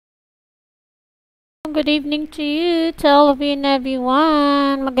Good evening to you, to all of you and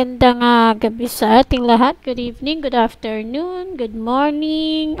everyone. Magandang gabi sa ating lahat. Good evening, good afternoon, good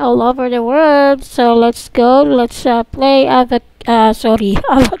morning, all over the world. So let's go. Let's play Avakin.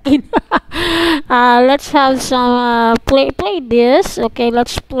 Let's have some play this. Okay,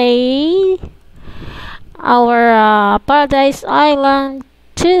 let's play our Paradise Island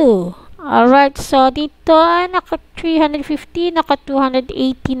 2. Alright, so dito ay naka 350, naka 280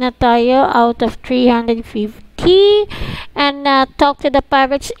 na tayo out of 350. And talk to the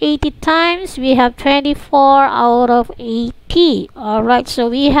pirates 80 times. We have 24 out of 80. Alright, so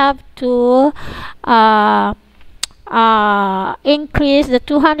we have to increase the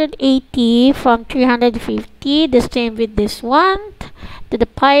 280 from 350. The same with this one. To the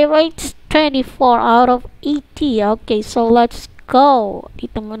pirates, 24 out of 80. Okay, so let's go.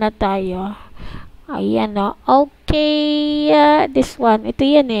 Dito muna tayo. Ayan o. Okay. This one. Ito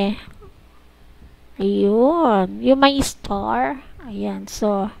yan eh. Ayun. Yung may star. Ayan.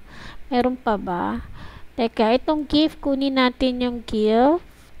 So, meron pa ba? Teka, itong gift. Kunin natin yung gift.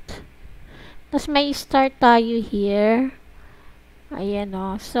 Tapos may star tayo here. Ayan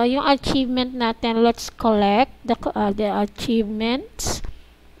o. So, yung achievement natin, let's collect the achievements.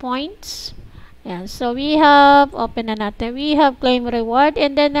 Points. Yeah, so we have, open na natin, we have claim reward,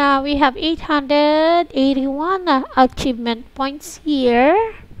 and then we have 881 achievement points here.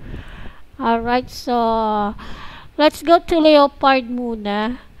 Alright, so let's go to Leopard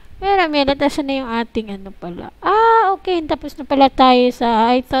muna. Wait a minute, nasa na yung ating ano pala? Okay, tapos na pala tayo sa,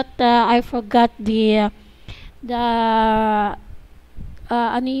 I thought I forgot the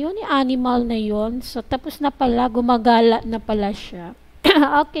ano yun, yung animal na yun. So, tapos na pala, gumagala na pala siya.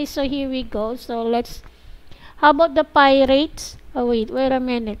 Okay, so here we go. So how about the pirates? Oh wait a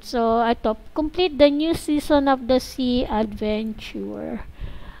minute. So ito, complete the new season of the sea adventure.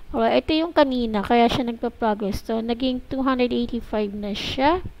 Alright, ito yung kanina, kaya siya nagpa-progress. So naging 285 na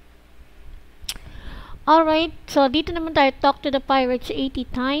siya. Alright, so dito naman tayo, talk to the pirates 80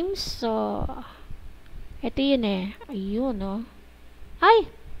 times. So ito yun eh. Ayun oh. Ay,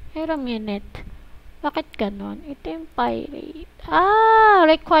 wait a minute. Bakit ganon? Ito yung pirate.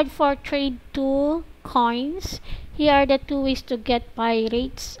 Required for trade 2 coins. Here are the 2 ways to get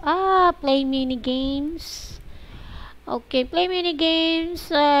pirates. Play mini games. Okay, play mini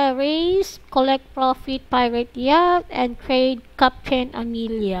games. Race, collect profit, pirate yacht, and trade Captain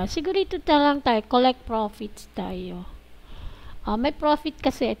Amelia. Siguro ito na lang tayo. Collect profits tayo. May profit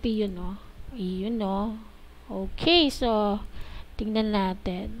kasi. Ito yun, no? Ayun, no? Okay, so tingnan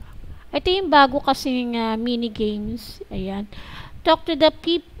natin. Ito yung bago kasing mini games. Ayan. Talk to the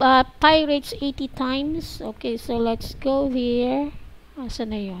pirates 80 times. Okay, so let's go here. Asa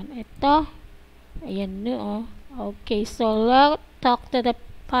na yun? Ito. Ayan no. Okay, so let's talk to the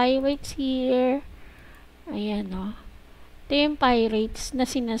pirates here. Ayan no. Ito yung pirates na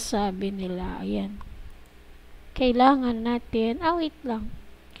sinasabi nila. Ayan. Kailangan natin. Wait lang.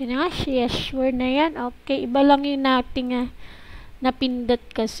 Kaya nga siya. Sure na yan. Okay, iba lang yung nating napindot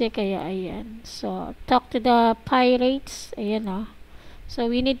kasi, kaya ayan. So, talk to the pirates. Ayan o. So,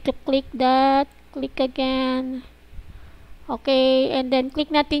 we need to click that. Click again. Okay, and then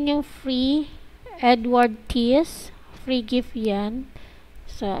click natin yung free. Edward Tease. Free gift yan.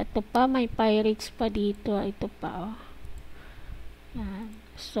 So, ito pa. May pirates pa dito. Ito pa o. Ayan.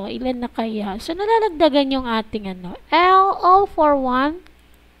 So, ilan na kaya? So, nalalagdagan yung ating ano. All for one.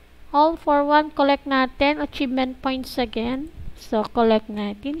 All for one. Collect natin. Achievement points again. So, collect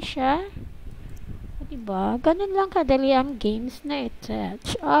natin siya. Diba? Ganun lang kadali ang games na ito.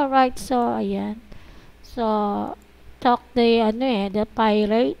 Alright, so, ayan. So, talk the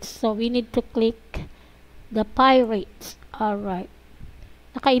pirates. So, we need to click the pirates. Alright.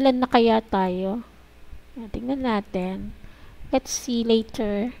 Nakailan na kaya tayo? Tingnan natin. Let's see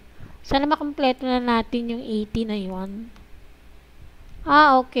later. Sana makompleto na natin yung 80 na yun.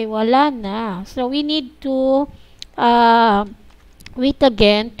 Okay. Wala na. So, we need to wait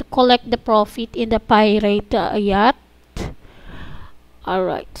again to collect the profit in the pirate yacht.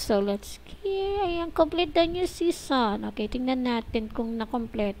 Alright, so let's ayan, complete the new season. Okay, tingnan natin kung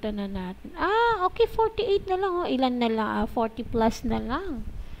nakompleto na natin. Okay, 48 na lang. Ilan na lang? 40 plus na lang.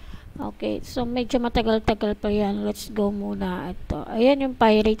 Okay, so medyo matagal-tagal pa yan. Let's go muna ito. Ayan yung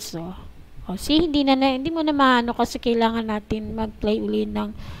pirates see, hindi mo na maano kasi kailangan natin mag-play uli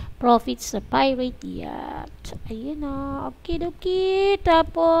ng profits sa pirate yacht. Ayun o. Okay.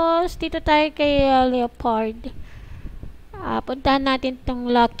 Tapos, dito tayo kay Leopard. Puntahan natin tong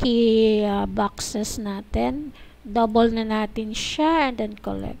lucky boxes natin. Double na natin siya and then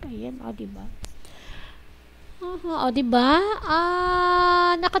collect. Ayan o, diba? O, diba?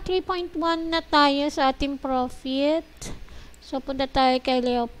 Naka 3.1 na tayo sa ating profit. So, punta tayo kay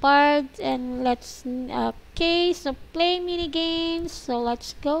Leopard. And let's, okay, so play mini games. So,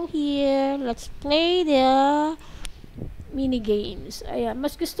 let's go here. Let's play the mini games. Ayan,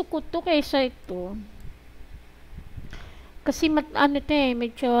 mas gusto ko to kaysa ito. Kasi,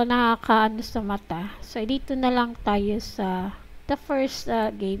 medyo nakakaano sa mata. So, dito na lang tayo sa the first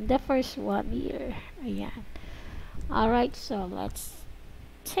game. The first one here. Ayan. Alright, so let's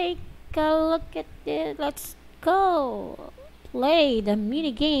take a look at this. Let's go play the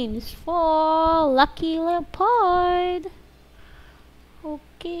mini games for Lucky Leopard.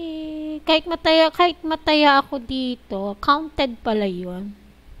 Okay. Kahit mataya ako dito, counted pala yun.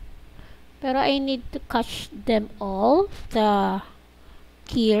 Pero I need to catch them all, the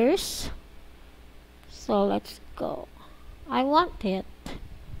gears. So let's go. I want it.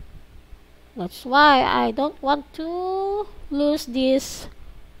 That's why I don't want to lose this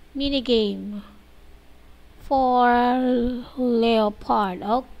mini game for Leopard.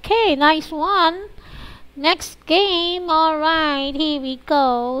 Okay, nice one. Next game. Alright, here we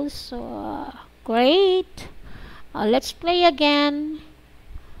go. So, great. Let's play again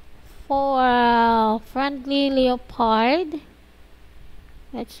for friendly Leopard.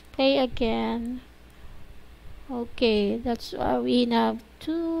 Let's play again. Okay, that's why we have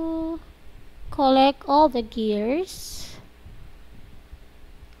to collect all the gears.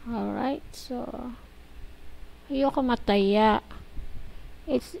 Alright, so ayoko mataya.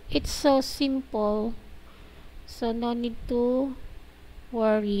 It's so simple, so no need to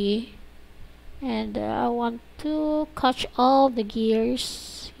worry. And I want to catch all the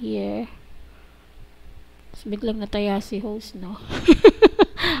gears here. So, biglang nataya si host, no?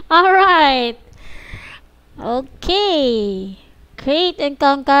 Alright, okay. Great and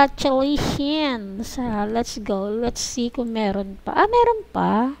congratulations. Let's go. Let's see kung meron pa. Meron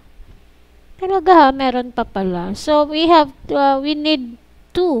pa. Talaga, meron pa pala. So, we need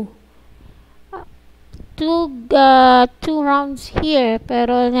two rounds here.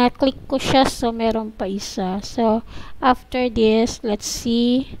 Pero, na-click ko siya, so meron pa isa. So, after this, let's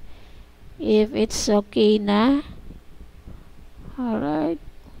see if it's okay na. Alright.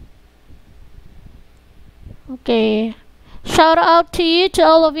 Okay. Shout out to you, to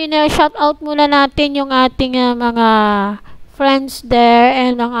all of you na. Shout out muna natin yung ating mga friends there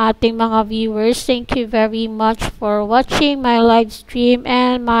and ang ating mga viewers. Thank you very much for watching my live stream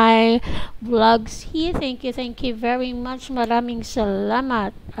and my vlogs here. Thank you very much. Maraming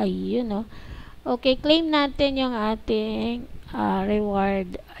salamat. Ayun, no. Okay, claim natin yung ating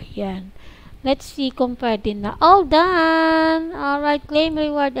reward. Ayan. Let's see kung pwede na. All done! Alright, claim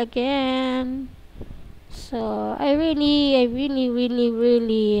reward again. So, I really enjoy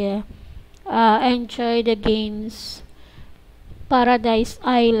the games Paradise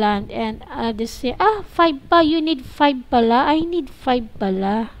Island and Odyssey. 5 pa. You need 5 pala. I need 5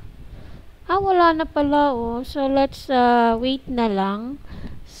 pala. Wala na pala, oh. So, let's wait na lang.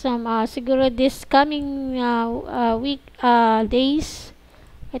 Siguro this coming week, days.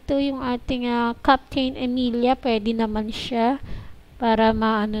 Ito yung ating Captain Emilia. Pwede naman siya. Para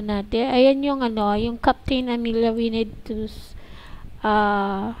maano natin. Ayan yung yung Captain Amelia, we need to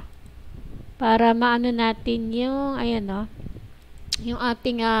para maano natin yung ayan, yung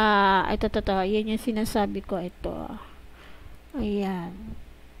ating ito, yan yung sinasabi ko, ito. Ayan.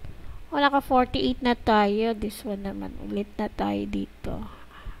 Wala ka 48 na tayo. This one naman, ulit na tayo dito.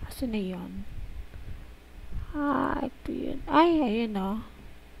 Asa na yun? Ito yun. Ayan,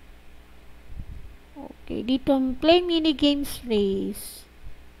 okay, dito play mini games race.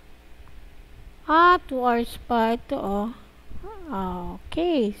 2 hours pa ito,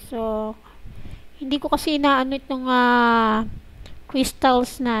 okay, so hindi ko kasi inaano itong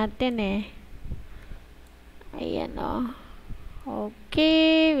crystals natin ayan,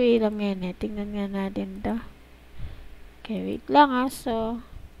 okay, wait a minute, tingnan nga natin to. Okay, wait lang, so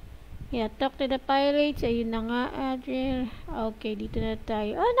yeah, talk to the pirates. Ayun na nga, Adriel. Okay, dito na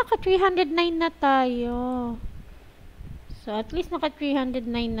tayo. Naka 309 na tayo. So, at least naka 309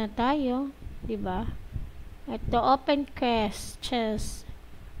 na tayo. Diba? Ito, open chest.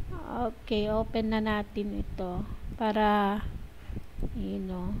 Okay, open na natin ito. Para,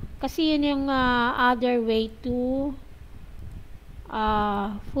 kasi yun yung other way to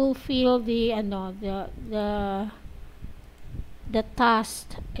fulfill the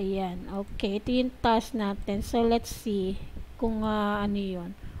task. Ayan. Okay. Ito yung task natin. So, let's see kung ano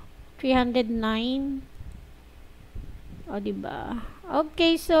yun. 309. Diba?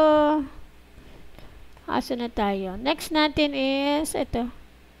 Okay. So, asa na tayo? Next natin is ito.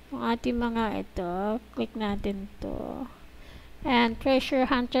 Yung ating mga ito, click natin to. And treasure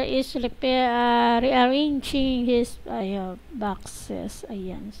hunter is rearranging his boxes.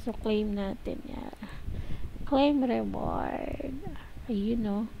 Ayan. So, claim natin yan. Claim reward. Ayun,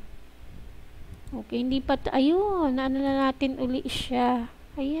 no. Okay, hindi pa, ayun, ano na natin uli siya.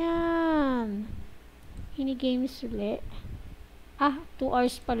 Ayan. Games uli. 2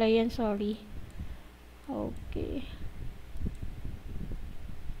 hours pala yan, sorry. Okay.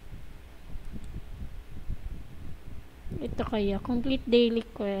 Ito kaya, complete daily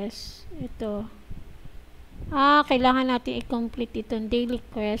quest. Ito. Kailangan natin i-complete itong daily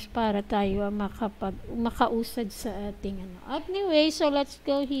quest para tayo makausad sa ating ano. Anyway, so let's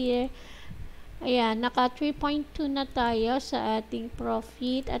go here. Ayan, naka 3.2 na tayo sa ating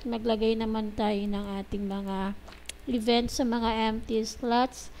profit at maglagay naman tayo ng ating mga events sa mga empty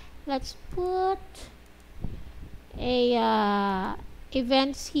slots. Let's put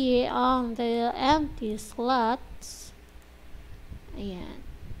events here on the empty slots. Ayan.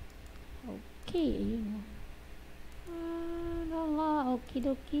 Okay, ayun.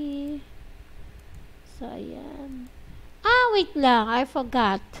 Okidoki. So, ayan. Wait lang. I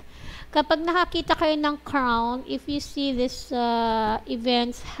forgot. Kapag nakakita kayo ng crown, if you see this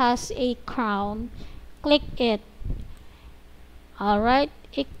events has a crown, click it. Alright?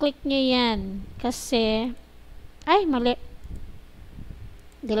 I-click nyo yan. Kasi, mali.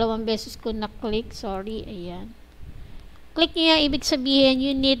 2 beses ko na-click. Sorry. Ayan. Click nyo yan. Ibig sabihin,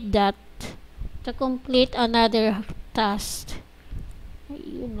 you need that to complete another task.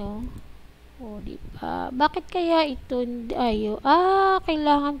 Ayun, no. Diba? Bakit kaya ito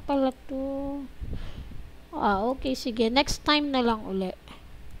kailangan pala to. Okay, sige. Next time na lang uli.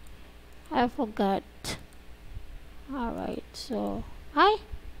 I forgot. Alright, so,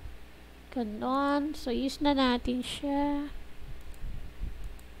 ganon. So, use na natin siya.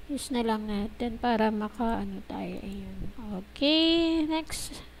 Use na lang natin para maka-ano tayo. Ayun. Okay,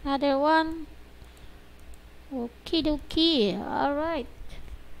 next. Another one. Okidoki. Alright.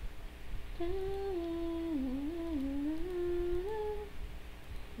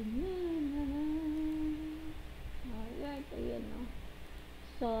 Alright, ayan o.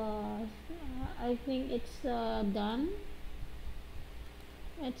 So, I think it's done.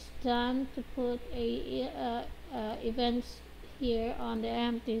 It's done to put events here on the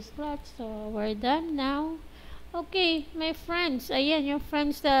empty slot. So, we're done now. Okay, my friends. Ayan, your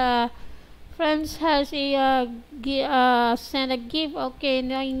friends has send a gift. Okay,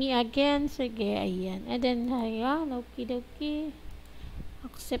 nangi again. Sige, ayan. And then, ayan, okidoki.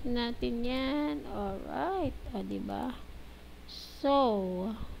 Accept natin yan. Alright. Diba?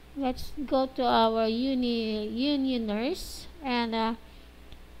 So, let's go to our unioners. And,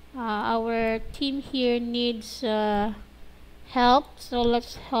 our team here needs help. So,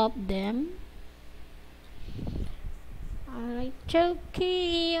 let's help them. Alright,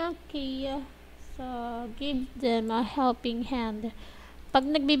 okay. So, give them a helping hand. Pag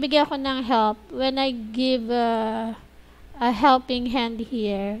nagbibigay ako ng help, when I give a helping hand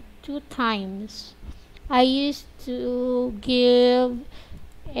here 2 times, I used to give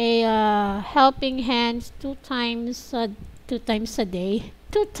a helping hands 2 times a day.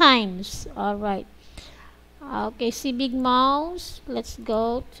 2 times. Alright. Okay, see Big Mouse. Let's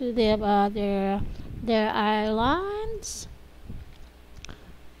go to their islands.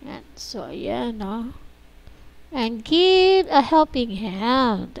 And so, yeah, no. And give a helping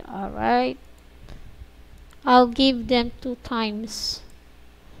hand. Alright. I'll give them 2 times.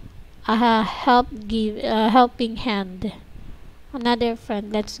 Helping hand. Another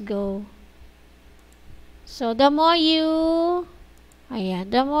friend. Let's go. So, the more you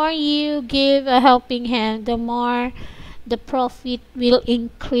give a helping hand, the more the profit will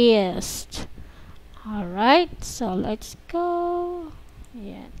increase. Alright, so let's go.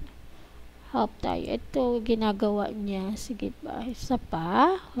 Ayan. Help tayo. Ito, ginagawa niya. Sige ba? Isa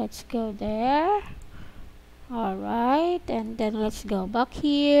pa. Let's go there. Alright, and then let's go back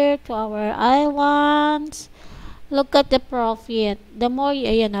here to our islands. Look at the profit. The more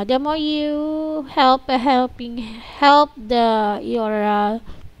you help your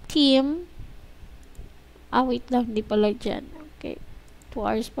team. Wait lang, di pala dyan. Okay, 2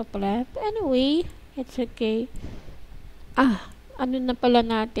 hours pa pala. But anyway, it's okay. Ano na pala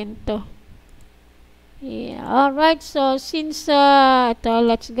natin to? Yeah, alright. So, since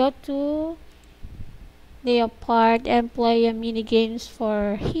let's go to Leopard and play a mini games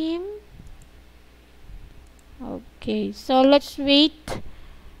for him. Okay, so let's wait.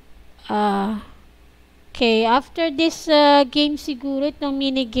 Okay, after this game siguro, itong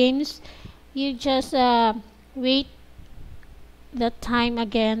mini games, you just wait the time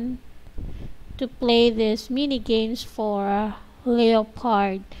again to play these mini games for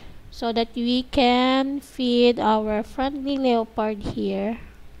Leopard so that we can feed our friendly Leopard here.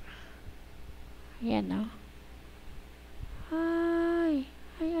 Ayan na. Ay,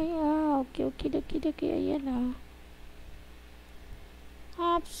 okay, okay, ayan na.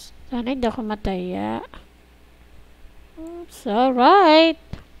 Oops, sana hindi ako mataya. Oops, alright.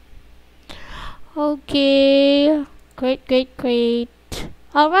 Okay, great.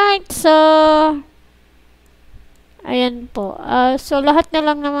 Alright, so ayan po. So lahat na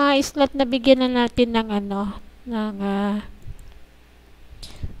lang ng mga slot na bigyan na natin ng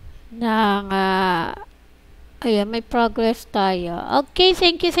ayan, may progress tayo. Okay,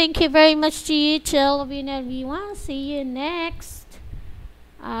 thank you very much to you, Chelvin, everyone. See you next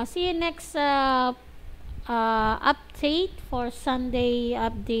update for Sunday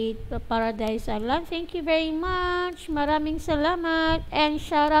update Paradise Island. Thank you very much. Maraming salamat. And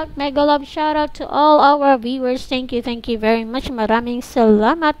mega love shout out to all our viewers. Thank you very much. Maraming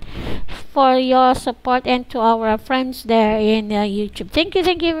salamat for your support and to our friends there in YouTube. Thank you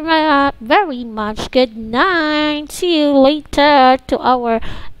very much. Good night. See you later to our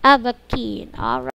Avakin. Alright.